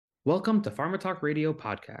Welcome to Pharma Talk Radio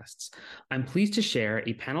podcasts. I'm pleased to share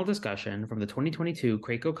a panel discussion from the 2022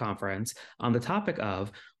 CRACO conference on the topic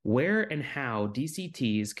of where and how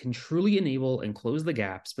DCTs can truly enable and close the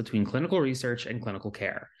gaps between clinical research and clinical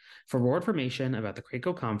care. For more information about the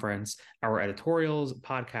CRACO conference, our editorials,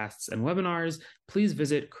 podcasts, and webinars, please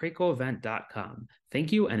visit cracoevent.com.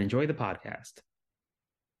 Thank you and enjoy the podcast.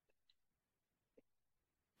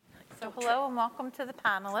 So hello and welcome to the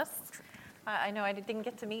panelists. I know I didn't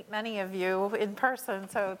get to meet many of you in person,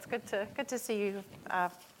 so it's good to see you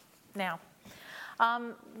now.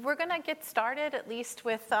 We're going to get started at least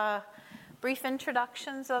with brief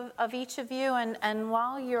introductions of each of you, and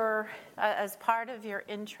while you're, as part of your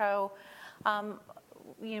intro,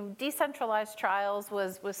 decentralized trials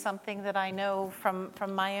was something that I know from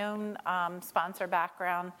my own sponsor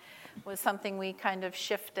background was something we kind of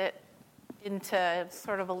shifted into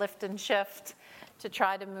sort of a lift and shift to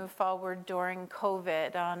try to move forward during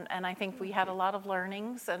COVID. And I think we had a lot of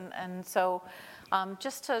learnings. And so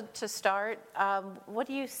just to start, what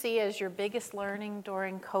do you see as your biggest learning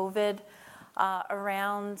during COVID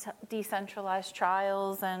around decentralized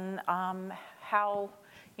trials, and how,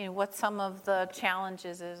 what some of the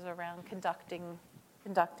challenges is around conducting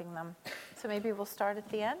them? So maybe we'll start at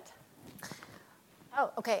the end. Oh,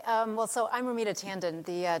 okay. So I'm Ramita Tandon,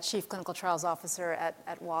 the Chief Clinical Trials Officer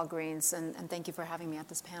at Walgreens, and thank you for having me at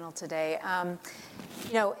this panel today. At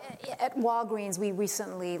Walgreens, we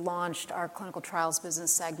recently launched our clinical trials business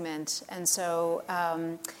segment, and so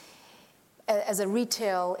as a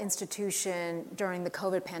retail institution during the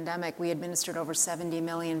COVID pandemic, we administered over 70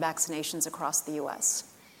 million vaccinations across the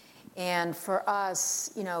U.S. And for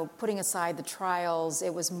us, putting aside the trials,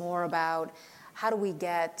 it was more about how do we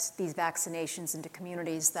get these vaccinations into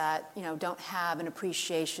communities that, don't have an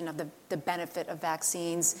appreciation of the benefit of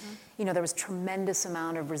vaccines? Mm-hmm. There was tremendous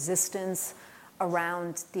amount of resistance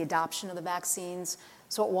around the adoption of the vaccines.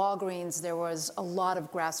 So at Walgreens, there was a lot of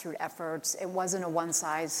grassroots efforts. It wasn't a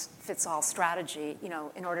one-size-fits-all strategy,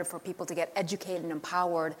 in order for people to get educated and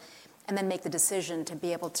empowered and then make the decision to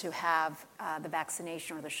be able to have the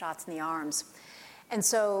vaccination or the shots in the arms. And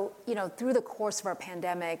so, through the course of our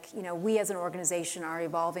pandemic, we as an organization are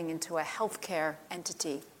evolving into a healthcare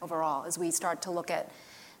entity overall as we start to look at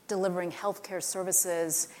delivering healthcare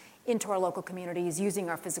services into our local communities using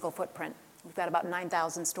our physical footprint. We've got about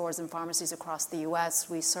 9,000 stores and pharmacies across the U.S.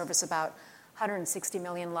 We service about 160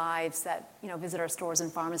 million lives that, visit our stores and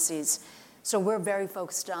pharmacies. So we're very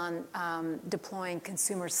focused on deploying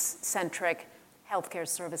consumer-centric healthcare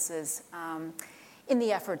services in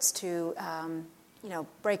the efforts to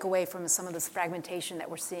break away from some of this fragmentation that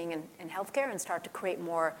we're seeing in healthcare and start to create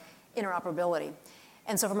more interoperability.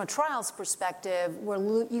 And so from a trials perspective,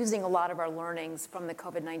 we're using a lot of our learnings from the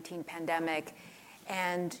COVID-19 pandemic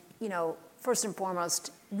and, first and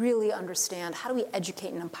foremost, really understand how do we educate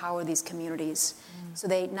and empower these communities so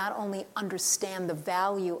they not only understand the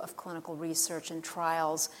value of clinical research and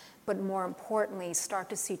trials, but more importantly, start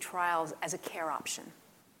to see trials as a care option.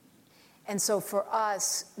 And so for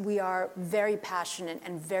us, we are very passionate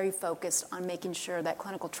and very focused on making sure that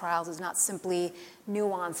clinical trials is not simply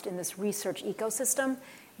nuanced in this research ecosystem,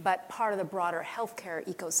 but part of the broader healthcare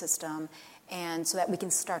ecosystem, and so that we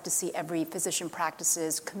can start to see every physician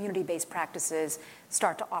practices, community-based practices,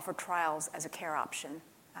 start to offer trials as a care option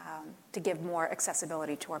to give more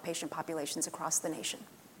accessibility to our patient populations across the nation.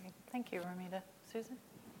 Thank you, Ramita. Susan?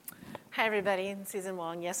 Hi, everybody. I'm Susan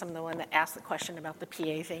Wong. Yes, I'm the one that asked the question about the PA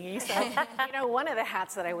thingy. So, one of the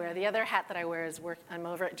hats that I wear, the other hat that I wear is I'm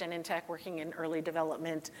over at Genentech working in early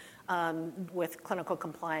development with clinical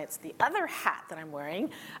compliance. The other hat that I'm wearing,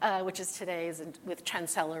 which is today, is with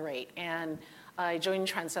Transcelerate. And I joined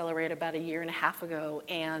Transcelerate about a year and a half ago.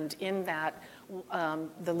 And in that,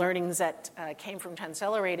 the learnings that came from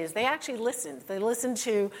Transcelerate is they actually listened. They listened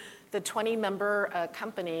to the 20-member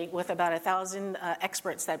company with about 1,000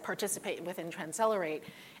 experts that participate within Transcelerate,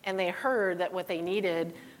 and they heard that what they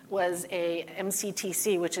needed was a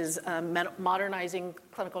MCTC, which is modernizing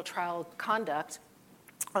clinical trial conduct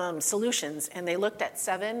solutions. And they looked at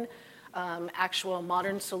 7 actual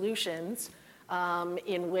modern solutions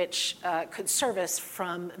in which could service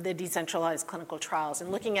from the decentralized clinical trials. And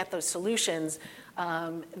looking at those solutions,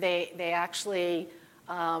 they actually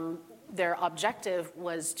their objective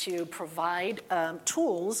was to provide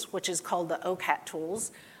tools, which is called the OCAT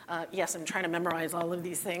tools. Yes, I'm trying to memorize all of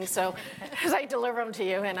these things, so as I deliver them to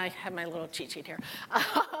you, and I have my little cheat sheet here.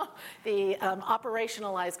 The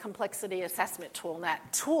operationalized complexity assessment tool, and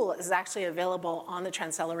that tool is actually available on the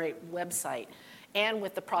Transcelerate website. and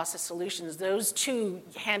with the process solutions. Those two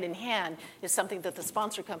hand in hand is something that the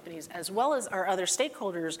sponsor companies, as well as our other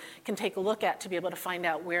stakeholders, can take a look at to be able to find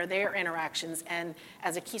out where their interactions, and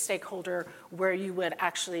as a key stakeholder, where you would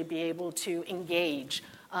actually be able to engage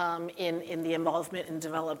in the involvement and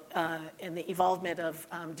in the evolvement of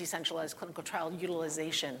decentralized clinical trial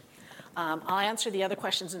utilization. I'll answer the other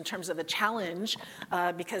questions in terms of the challenge,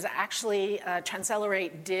 because actually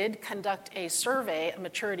Transcelerate did conduct a survey, a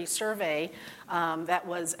maturity survey, that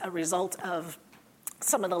was a result of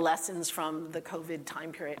some of the lessons from the COVID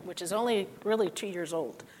time period, which is only really 2 years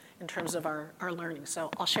old in terms of our learning. So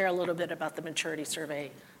I'll share a little bit about the maturity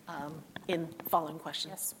survey in following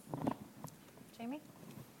questions. Yes. Jamie?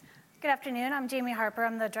 Good afternoon. I'm Jamie Harper.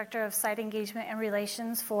 I'm the Director of Site Engagement and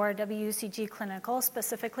Relations for WCG Clinical,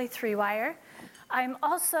 specifically 3Wire. I'm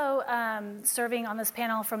also serving on this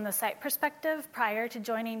panel from the site perspective. Prior to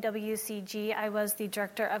joining WCG, I was the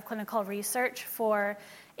Director of Clinical Research for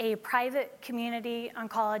a private community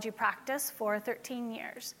oncology practice for 13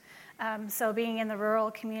 years. So being in the rural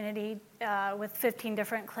community with 15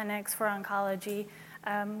 different clinics for oncology,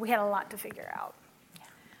 we had a lot to figure out.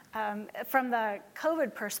 From the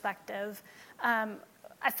COVID perspective,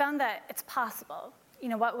 I found that it's possible. You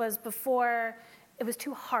know, what was before, it was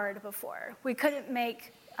too hard before. We couldn't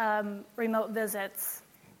make remote visits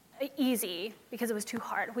easy because it was too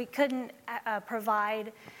hard. We couldn't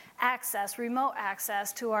provide remote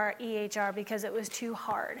access to our EHR because it was too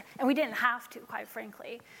hard. And we didn't have to, quite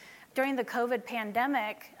frankly. During the COVID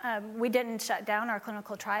pandemic, we didn't shut down our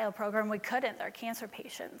clinical trial program. We couldn't. They're cancer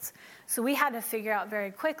patients. So we had to figure out very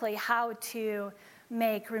quickly how to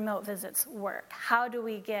make remote visits work. How do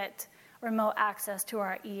we get remote access to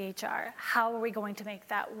our EHR? How are we going to make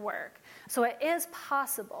that work? So it is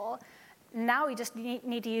possible. Now we just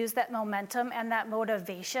need to use that momentum and that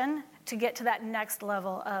motivation to get to that next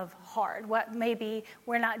level of hard. What maybe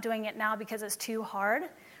we're not doing it now because it's too hard.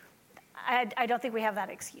 I don't think we have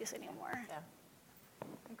that excuse anymore. Yeah.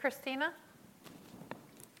 Christina?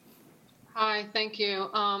 Hi, thank you.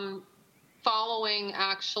 Following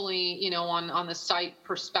actually, on the site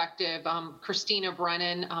perspective, ChrisTina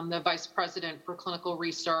Brennan, I'm the Vice President for Clinical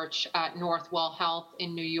Research at Northwell Health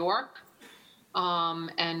in New York,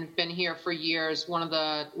 and been here for years, one of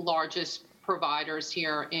the largest providers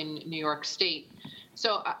here in New York State.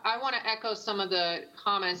 So I want to echo some of the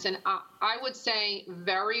comments, and I would say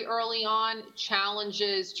very early on,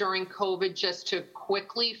 challenges during COVID just to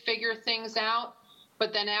quickly figure things out.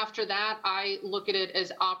 But then after that, I look at it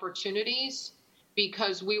as opportunities,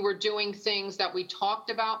 because we were doing things that we talked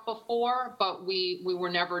about before, but we were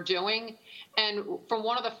never doing. And from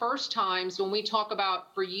one of the first times when we talk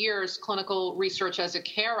about, for years, clinical research as a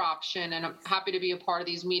care option, and I'm happy to be a part of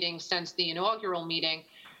these meetings since the inaugural meeting,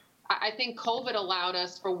 I think COVID allowed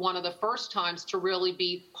us for one of the first times to really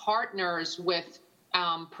be partners with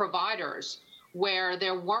providers, where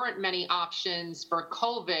there weren't many options for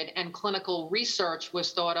COVID, and clinical research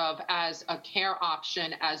was thought of as a care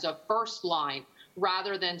option, as a first line,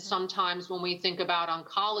 rather than sometimes when we think about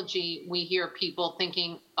oncology, we hear people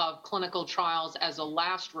thinking of clinical trials as a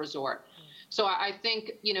last resort. So I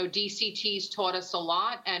think, DCTs taught us a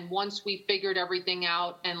lot. And once we figured everything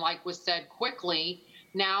out, and like was said, quickly,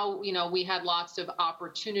 now, we had lots of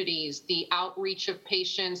opportunities, the outreach of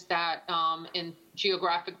patients that in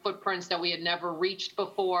geographic footprints that we had never reached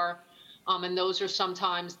before. And those are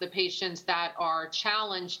sometimes the patients that are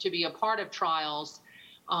challenged to be a part of trials.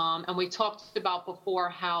 And we talked about before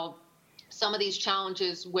how some of these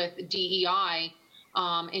challenges with DEI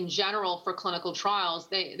in general for clinical trials,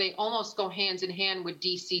 they almost go hand in hand with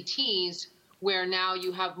DCTs, where now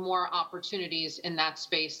you have more opportunities in that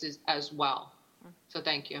space as well. So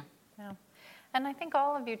thank you. Yeah. And I think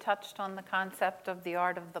all of you touched on the concept of the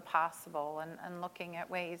art of the possible, and looking at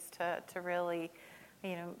ways to really,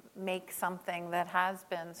 make something that has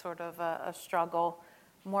been sort of a struggle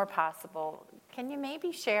more possible. Can you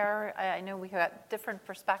maybe share, I know we got different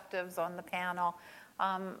perspectives on the panel,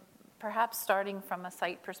 perhaps starting from a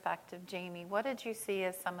site perspective, Jamie, what did you see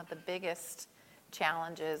as some of the biggest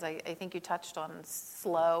challenges? I think you touched on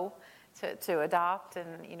slow to adopt,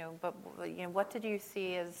 and but what did you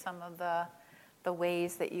see as some of the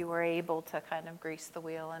ways that you were able to kind of grease the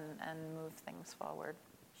wheel and move things forward?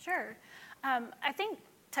 Sure. I think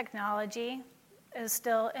technology is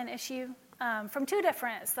still an issue from two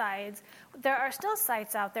different sides. There are still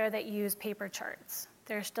sites out there that use paper charts.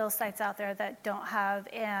 There are still sites out there that don't have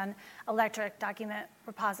an electronic document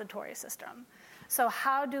repository system. So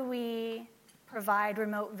how do we provide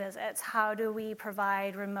remote visits? How do we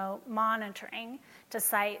provide remote monitoring to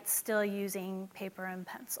sites still using paper and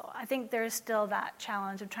pencil? I think there's still that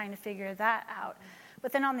challenge of trying to figure that out.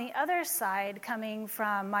 But then on the other side, coming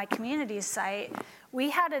from my community site, we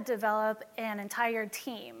had to develop an entire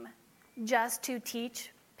team just to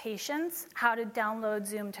teach patients how to download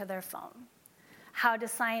Zoom to their phone, how to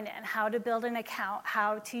sign in, how to build an account,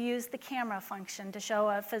 how to use the camera function to show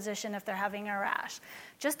a physician if they're having a rash,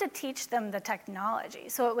 just to teach them the technology.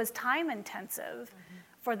 So it was time intensive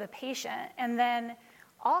for the patient. And then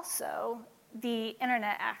also the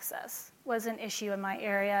internet access was an issue in my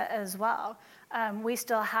area as well. We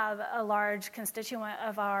still have a large constituent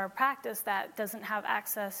of our practice that doesn't have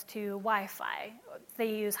access to Wi-Fi.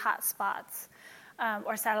 They use hotspots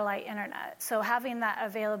or satellite internet. So having that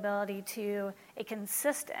availability to a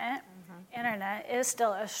consistent internet is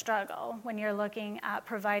still a struggle when you're looking at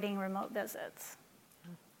providing remote visits.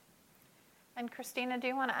 And Christina, do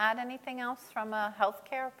you want to add anything else from a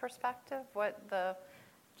healthcare perspective? What the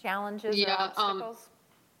challenges or obstacles?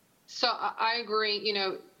 So I agree,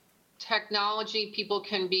 technology, people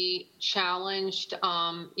can be challenged,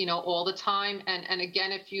 all the time. And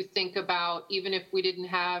again, if you think about, even if we didn't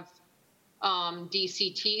have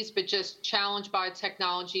DCTs, but just challenged by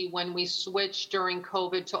technology when we switched during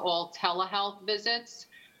COVID to all telehealth visits,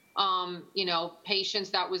 patients,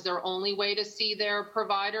 that was their only way to see their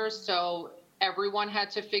providers. So everyone had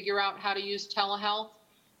to figure out how to use telehealth.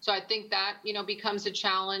 So I think that, becomes a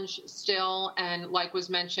challenge still. And like was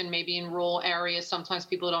mentioned, maybe in rural areas, sometimes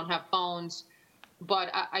people don't have phones. But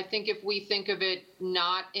I think if we think of it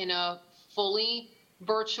not in a fully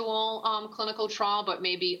virtual clinical trial, but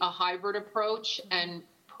maybe a hybrid approach and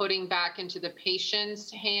putting back into the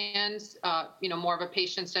patient's hands, more of a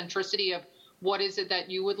patient centricity of what is it that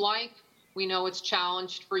you would like. We know it's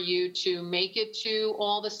challenged for you to make it to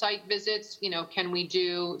all the site visits. Can we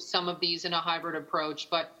do some of these in a hybrid approach?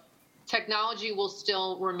 But technology will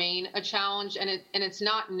still remain a challenge, and it's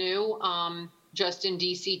not new. Just in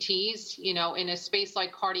DCTs, in a space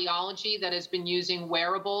like cardiology that has been using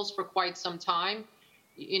wearables for quite some time,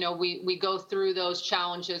 we go through those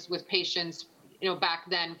challenges with patients, back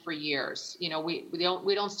then for years. We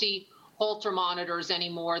don't see Holter monitors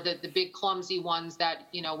anymore, the big clumsy ones that,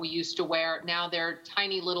 we used to wear. Now they're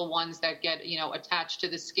tiny little ones that get, attached to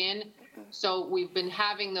the skin. So we've been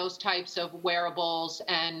having those types of wearables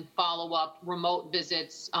and follow-up remote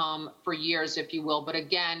visits for years, if you will. But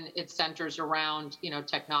again, it centers around,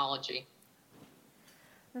 technology.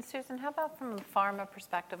 And Susan, how about from a pharma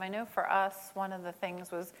perspective? I know for us, one of the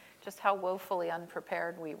things was just how woefully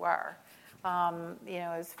unprepared we were.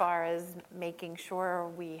 As far as making sure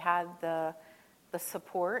we had the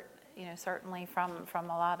support, certainly from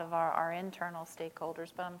a lot of our internal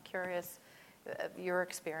stakeholders. But I'm curious your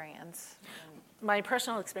experience. My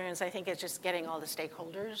personal experience, I think, is just getting all the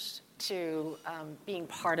stakeholders to being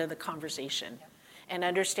part of the conversation and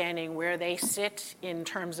understanding where they sit in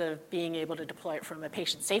terms of being able to deploy it from a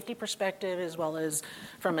patient safety perspective as well as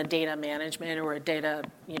from a data management or a data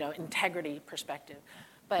integrity perspective.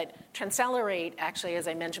 But Transcelerate, actually, as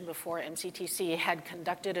I mentioned before, MCTC had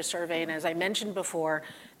conducted a survey, and as I mentioned before,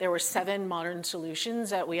 there were 7 modern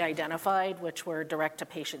solutions that we identified, which were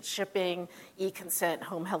direct-to-patient shipping, e-consent,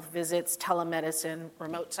 home health visits, telemedicine,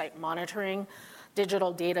 remote site monitoring,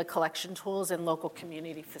 digital data collection tools, and local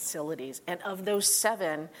community facilities. And of those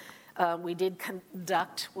 7, we did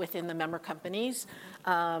conduct within the member companies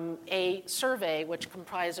a survey which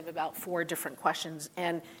comprised of about 4 different questions,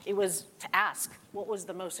 and it was to ask what was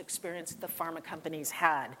the most experience the pharma companies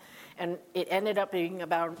had. And it ended up being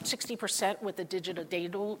about 60% with the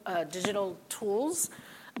digital tools,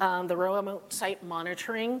 the remote site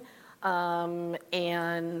monitoring, and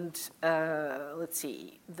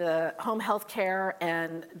the home health care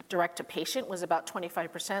and direct-to-patient was about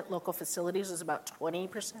 25%, local facilities was about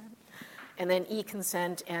 20%, and then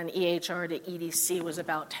e-consent and EHR to EDC was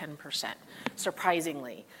about 10%,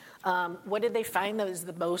 surprisingly. What did they find that was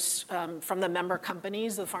the most, from the member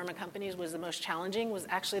companies, the pharma companies, was the most challenging was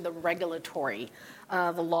actually the regulatory,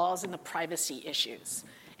 the laws and the privacy issues.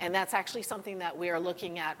 And that's actually something that we are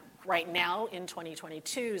looking at right now in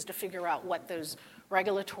 2022 is to figure out what those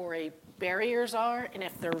regulatory barriers are and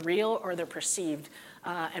if they're real or they're perceived.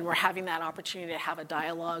 And we're having that opportunity to have a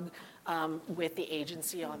dialogue with the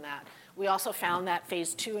agency on that. We also found that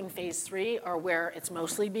phase 2 and phase 3 are where it's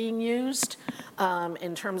mostly being used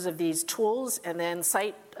in terms of these tools, and then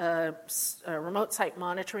remote site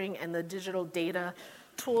monitoring and the digital data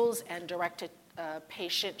tools and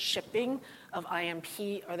direct-to-patient shipping of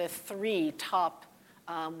IMP are the 3 top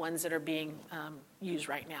ones that are being used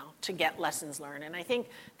right now to get lessons learned. And I think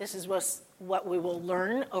this is what we will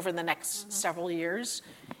learn over the next several years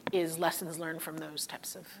is lessons learned from those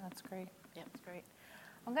types of. That's great. Yeah. That's great.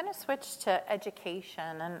 I'm going to switch to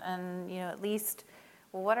education and at least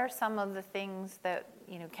what are some of the things that,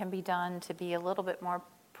 can be done to be a little bit more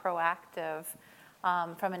proactive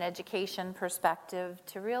from an education perspective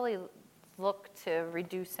to really look to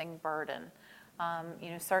reducing burden.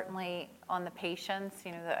 Certainly on the patients,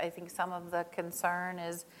 I think some of the concern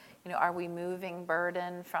is, are we moving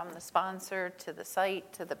burden from the sponsor to the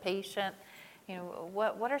site to the patient?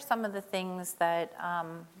 What are some of the things that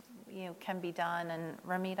can be done? And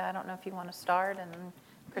Ramita, I don't know if you want to start, and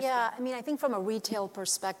Christina. Yeah, I think from a retail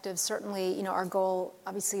perspective, certainly, our goal,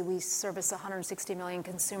 obviously we service 160 million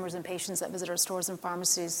consumers and patients that visit our stores and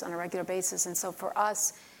pharmacies on a regular basis. And so for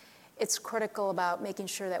us, it's critical about making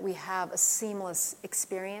sure that we have a seamless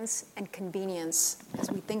experience and convenience as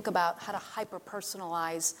we think about how to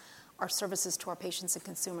hyper-personalize our services to our patients and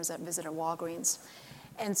consumers that visit our Walgreens.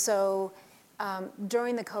 And so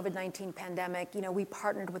during the COVID-19 pandemic, we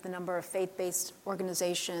partnered with a number of faith-based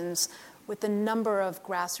organizations, with a number of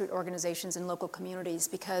grassroots organizations in local communities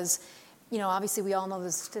because, obviously we all know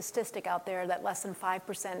the statistic out there that less than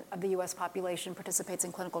 5% of the U.S. population participates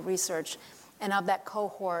in clinical research. And of that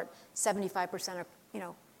cohort, 75%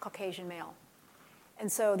 are, Caucasian male. And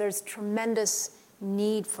so there's tremendous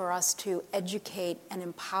need for us to educate and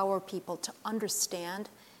empower people to understand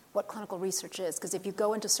what clinical research is. Because if you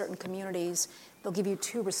go into certain communities, they'll give you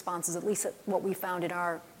two responses, at least what we found in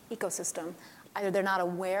our ecosystem. Either they're not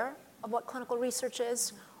aware of what clinical research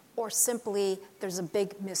is, or simply there's a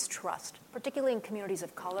big mistrust, particularly in communities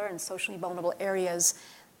of color and socially vulnerable areas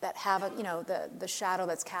that have, the shadow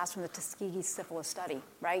that's cast from the Tuskegee syphilis study,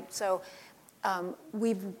 right? So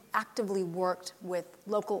we've actively worked with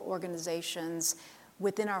local organizations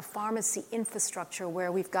within our pharmacy infrastructure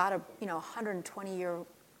where we've got a 120-year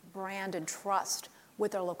brand and trust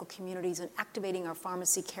with our local communities and activating our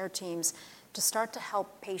pharmacy care teams to start to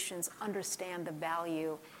help patients understand the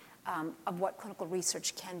value of what clinical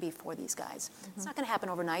research can be for these guys. It's not going to happen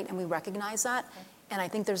overnight, and we recognize that. And I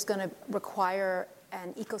think there's going to require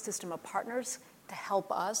an ecosystem of partners to help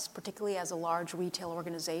us, particularly as a large retail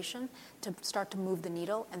organization, to start to move the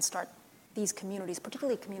needle and start these communities,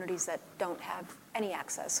 particularly communities that don't have any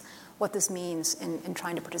access, what this means in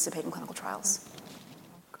trying to participate in clinical trials.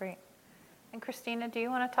 Great. And Christina, do you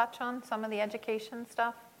want to touch on some of the education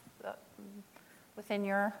stuff within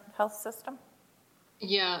your health system?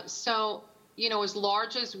 Yeah, so, as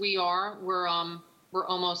large as we are, we're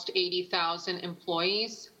almost 80,000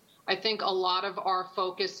 employees. I think a lot of our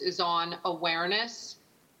focus is on awareness.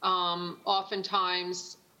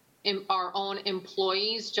 Oftentimes, our own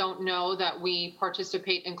employees don't know that we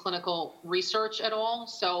participate in clinical research at all.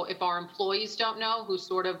 So if our employees don't know, who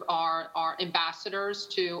sort of are our ambassadors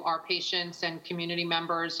to our patients and community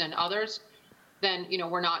members and others, then,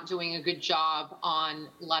 we're not doing a good job on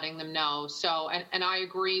letting them know. So, and I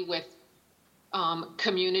agree with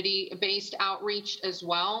community-based outreach as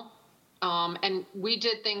well. And we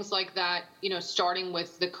did things like that, starting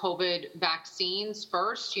with the COVID vaccines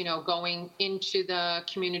first, going into the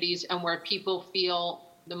communities and where people feel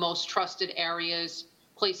the most trusted areas,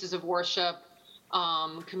 places of worship,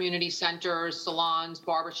 community centers, salons,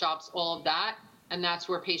 barbershops, all of that. And that's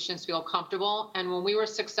where patients feel comfortable. And when we were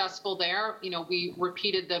successful there, we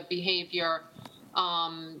repeated the behavior,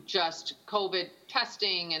 just COVID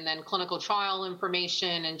testing and then clinical trial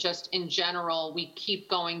information. And just in general, we keep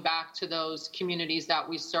going back to those communities that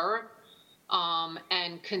we serve,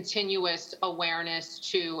 and continuous awareness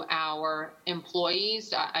to our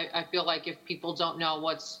employees. I feel like if people don't know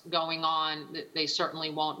what's going on, they certainly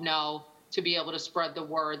won't know to be able to spread the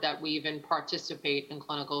word that we even participate in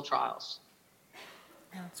clinical trials.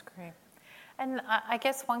 That's great. And I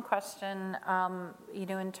guess one question,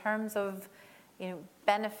 in terms of,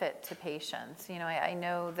 benefit to patients, I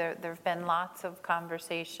know there have been lots of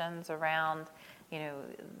conversations around,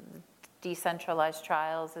 decentralized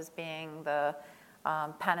trials as being the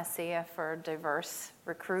panacea for diverse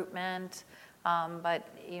recruitment. But,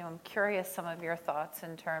 I'm curious some of your thoughts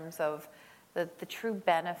in terms of the true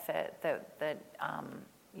benefit that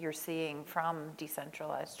you're seeing from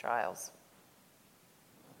decentralized trials.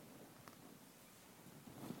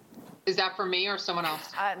 Is that for me or someone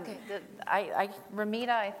else? Ramita,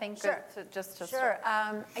 I think. Sure. Sure.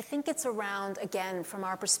 I think it's around, again, from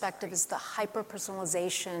our perspective, is the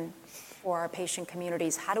hyper-personalization for our patient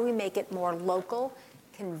communities. How do we make it more local,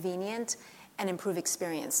 convenient, and improve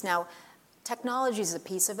experience? Now, Technology is a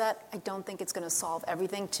piece of that. I don't think it's going to solve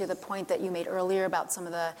everything, to the point that you made earlier about some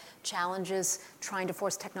of the challenges trying to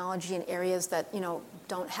force technology in areas that,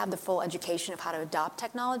 don't have the full education of how to adopt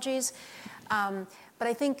technologies. But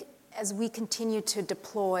I think as we continue to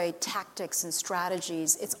deploy tactics and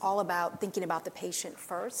strategies, it's all about thinking about the patient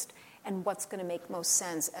first and what's going to make most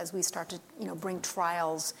sense as we start to, bring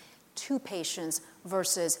trials to patients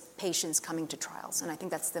versus patients coming to trials. And I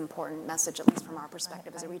think that's the important message, at least from our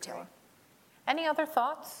perspective as a retailer. Any other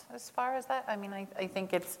thoughts as far as that? I mean, I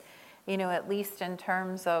think it's, at least in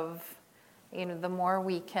terms of, the more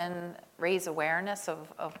we can raise awareness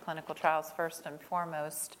of clinical trials first and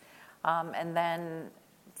foremost, and then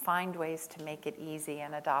find ways to make it easy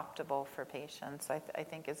and adoptable for patients, I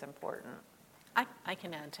think is important. I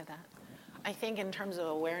can add to that. I think in terms of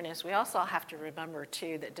awareness, we also have to remember,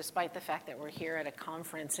 too, that despite the fact that we're here at a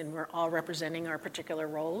conference and we're all representing our particular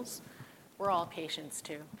roles, we're all patients,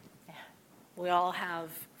 too. Yeah. We all have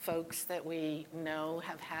folks that we know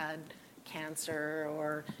have had cancer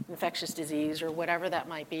or infectious disease or whatever that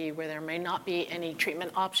might be, where there may not be any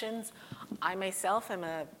treatment options. I myself am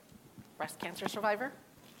a breast cancer survivor.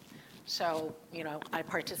 So, I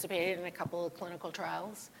participated in a couple of clinical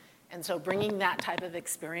trials. And so bringing that type of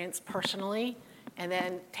experience personally and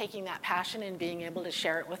then taking that passion and being able to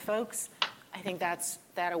share it with folks, I think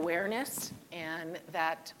that awareness and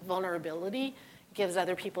that vulnerability gives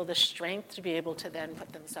other people the strength to be able to then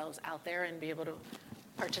put themselves out there and be able to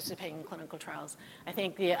participate in clinical trials. I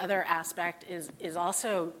think the other aspect is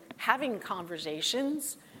also having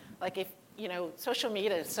conversations. Like if, social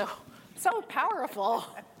media is so powerful.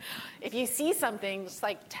 If you see something, just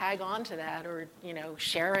like tag on to that or,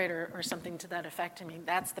 share it or something to that effect. I mean,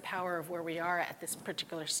 that's the power of where we are at this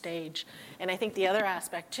particular stage. And I think the other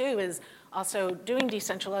aspect, too, is also doing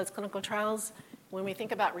decentralized clinical trials. When we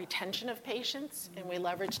think about retention of patients and we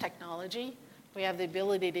leverage technology, we have the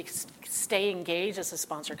ability to stay engaged as a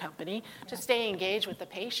sponsor company, to stay engaged with the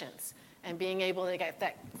patients. And being able to get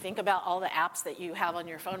that, think about all the apps that you have on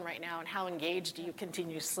your phone right now and how engaged you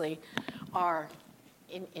continuously are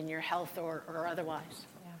in your health or otherwise.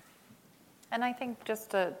 Yeah. And I think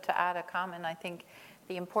just to add a comment, I think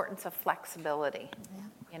the importance of flexibility.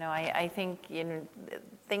 Yeah. I think,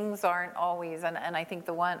 things aren't always, and I think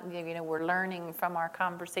the one, we're learning from our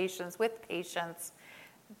conversations with patients,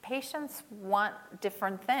 patients want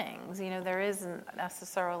different things. There isn't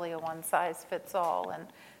necessarily a one-size-fits-all. And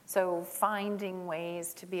so finding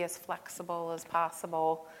ways to be as flexible as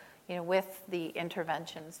possible, with the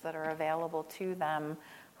interventions that are available to them.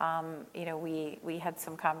 We had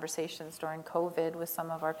some conversations during COVID with some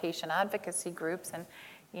of our patient advocacy groups, and,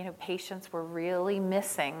 patients were really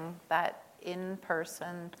missing that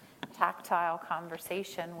in-person tactile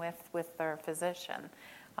conversation with their physician.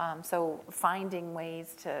 So finding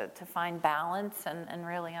ways to find balance and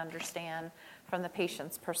really understand from the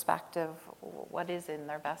patient's perspective what is in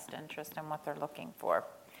their best interest and what they're looking for.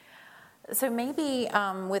 So maybe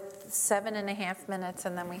with 7.5 minutes,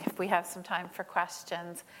 and then we have some time for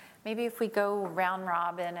questions, maybe if we go round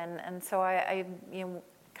robin, and so I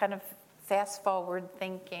kind of fast forward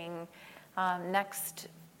thinking next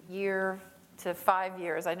year to 5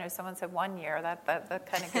 years. I know someone said 1 year. That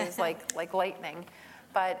kind of goes like lightning.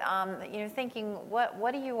 But thinking,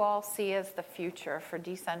 what do you all see as the future for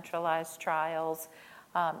decentralized trials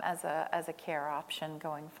as a care option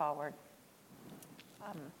going forward?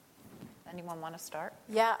 Anyone want to start?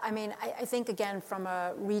 Yeah, I think, again, from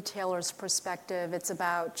a retailer's perspective, it's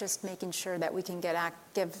about just making sure that we can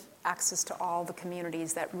give access to all the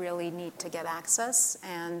communities that really need to get access,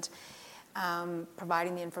 and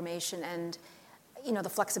providing the information. And, the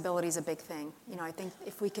flexibility is a big thing. I think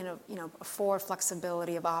if we can, afford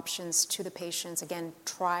flexibility of options to the patients, again,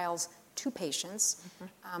 trials to patients,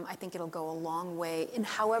 I think it'll go a long way in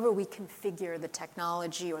however we configure the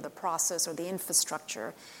technology or the process or the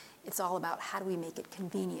infrastructure. It's all about how do we make it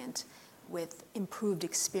convenient with improved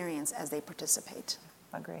experience as they participate.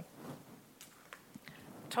 Agree.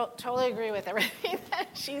 Totally agree with everything that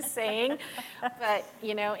she's saying. But,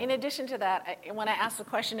 in addition to that, I want to ask the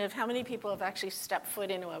question of how many people have actually stepped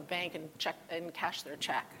foot into a bank and cashed their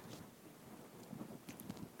check?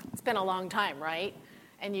 It's been a long time, right?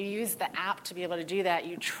 And you use the app to be able to do that.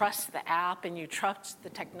 You trust the app and you trust the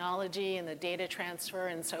technology and the data transfer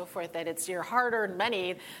and so forth, that it's your hard-earned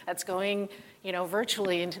money that's going,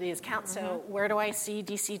 virtually into these accounts. So where do I see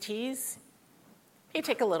DCTs? It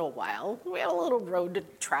take a little while. We have a little road to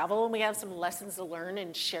travel, and we have some lessons to learn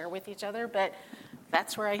and share with each other, but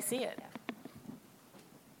that's where I see it.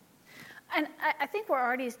 And I think we're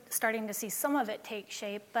already starting to see some of it take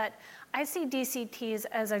shape, but I see DCTs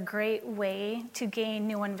as a great way to gain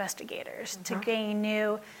new investigators, to gain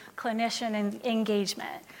new clinician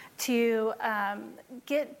engagement, to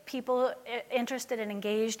get people interested and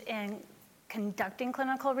engaged in conducting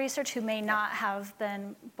clinical research who may not have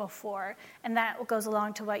been before. And that goes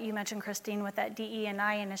along to what you mentioned, Christine, with that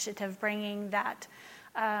DE&I initiative, bringing that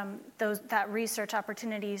research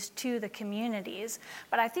opportunities to the communities.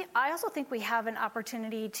 But I also think we have an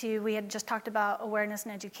opportunity we had just talked about awareness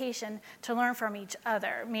and education, to learn from each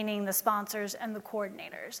other, meaning the sponsors and the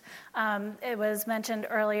coordinators. It was mentioned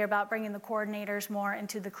earlier about bringing the coordinators more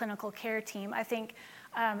into the clinical care team. I think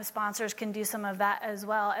sponsors can do some of that as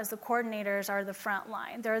well, as the coordinators are the front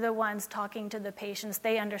line. They're the ones talking to the patients.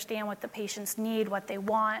 They understand what the patients need, what they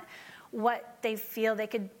want, what they feel they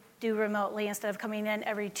could do remotely. Instead of coming in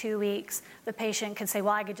every 2 weeks, the patient can say,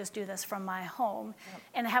 well, I could just do this from my home. Yep.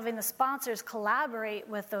 And having the sponsors collaborate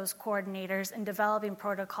with those coordinators in developing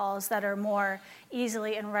protocols that are more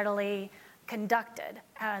easily and readily conducted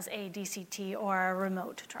as a DCT or a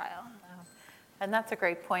remote trial. And that's a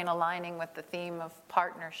great point, aligning with the theme of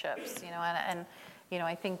partnerships, and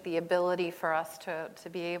I think the ability for us to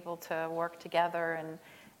be able to work together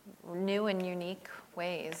in new and unique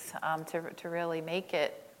ways to really make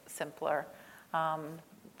it simpler.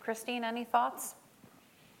 Christine, any thoughts?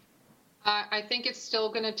 I think it's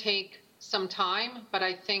still going to take some time, but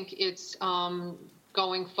I think it's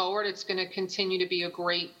going forward, it's going to continue to be a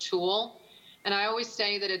great tool. And I always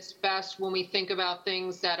say that it's best when we think about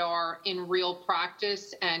things that are in real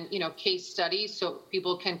practice and, case studies, so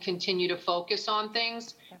people can continue to focus on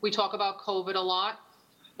things. We talk about COVID a lot,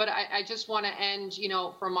 but I just want to end,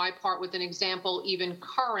 for my part, with an example, even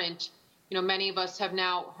current. Many of us have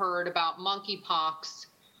now heard about monkeypox,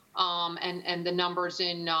 and the numbers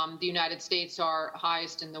in the United States are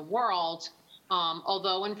highest in the world,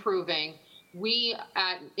 although improving. We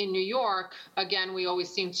in New York, again, we always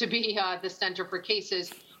seem to be the center for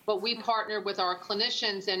cases, but we partnered with our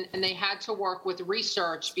clinicians, and they had to work with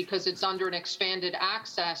research because it's under an expanded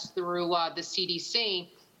access through the CDC.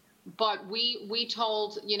 But we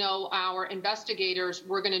told, our investigators,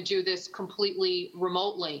 we're going to do this completely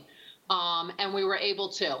remotely. And we were able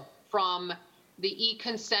to, from the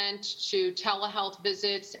e-consent to telehealth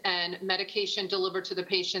visits and medication delivered to the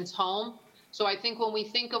patient's home. So I think when we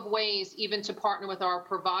think of ways even to partner with our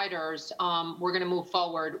providers, we're going to move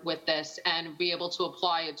forward with this and be able to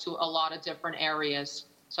apply it to a lot of different areas.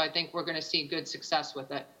 So I think we're going to see good success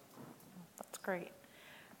with it. That's great.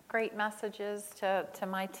 Great messages to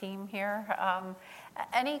my team here.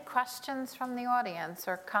 Any questions from the audience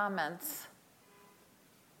or comments?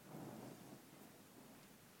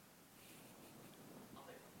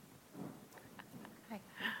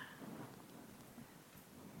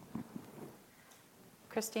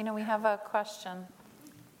 Christina, we have a question.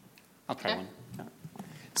 I'll try one.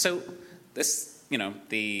 So this,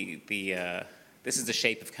 this is the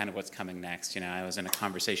shape of kind of what's coming next. I was in a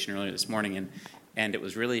conversation earlier this morning, and it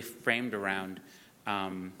was really framed around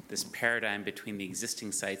this paradigm between the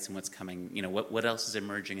existing sites and what's coming. What else is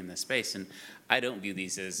emerging in this space? And I don't view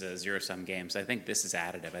these as zero-sum games. I think this is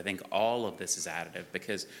additive. I think all of this is additive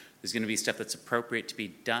because there's going to be stuff that's appropriate to be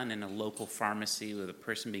done in a local pharmacy with a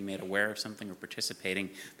person being made aware of something or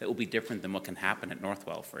participating that will be different than what can happen at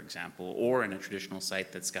Northwell, for example, or in a traditional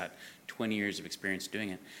site that's got 20 years of experience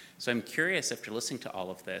doing it. So I'm curious, after listening to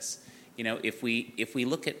all of this, if we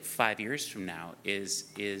look at 5 years from now, is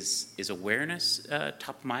awareness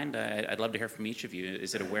top of mind? I'd love to hear from each of you.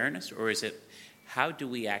 Is it awareness, or is it how do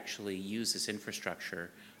we actually use this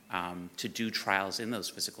infrastructure to do trials in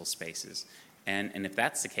those physical spaces? And if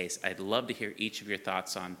that's the case, I'd love to hear each of your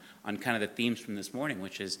thoughts on kind of the themes from this morning,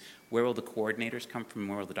 which is where will the coordinators come from,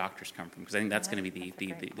 where will the doctors come from? Because I think that's going to be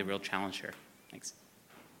the real challenge here. Thanks.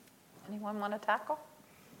 Anyone want to tackle?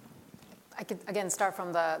 I could, again, start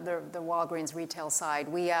from the Walgreens retail side.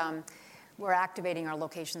 We're activating our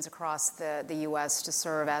locations across the U.S. to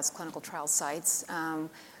serve as clinical trial sites.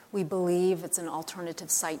 We believe it's an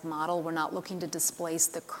alternative site model. We're not looking to displace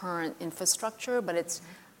the current infrastructure, but it's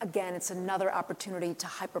another opportunity to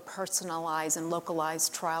hyper-personalize and localize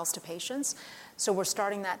trials to patients. So we're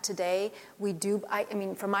starting that today.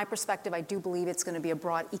 From my perspective, I do believe it's going to be a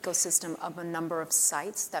broad ecosystem of a number of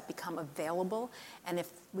sites that become available. And if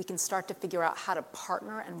we can start to figure out how to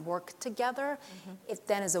partner and work together, it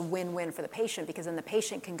then is a win-win for the patient, because then the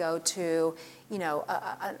patient can go to,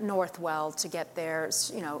 a Northwell to get their,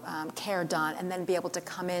 care done, and then be able to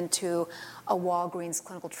come into a Walgreens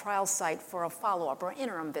clinical trial site for a follow-up or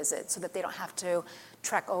interim visit, so that they don't have to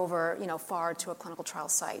trek over, far to a clinical trial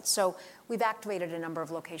site. So we've activated a number of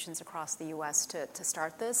locations across the U.S. to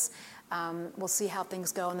start this. We'll see how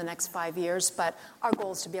things go in the next 5 years, but our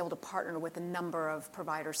goal is to be able to partner with a number of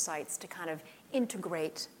provider sites to kind of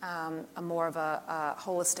integrate a more of a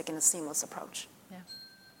holistic and a seamless approach. Yeah.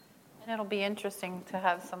 And it'll be interesting to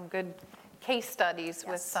have some good case studies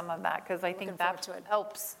with some of that, because I think that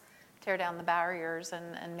helps tear down the barriers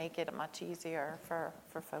and make it much easier for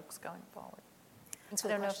folks going forward. I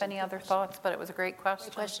don't know if any other thoughts, but it was a great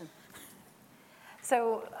question. Great question.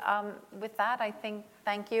 So with that, I think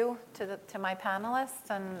thank you to my panelists,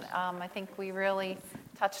 and I think we really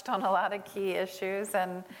touched on a lot of key issues.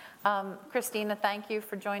 And Christina, thank you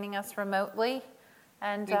for joining us remotely.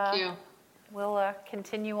 And thank you. We'll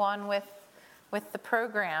continue on with the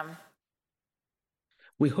program.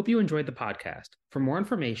 We hope you enjoyed the podcast. For more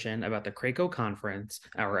information about the CRACO conference,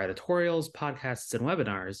 our editorials, podcasts, and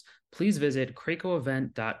webinars, please visit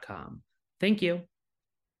cracoevent.com. Thank you.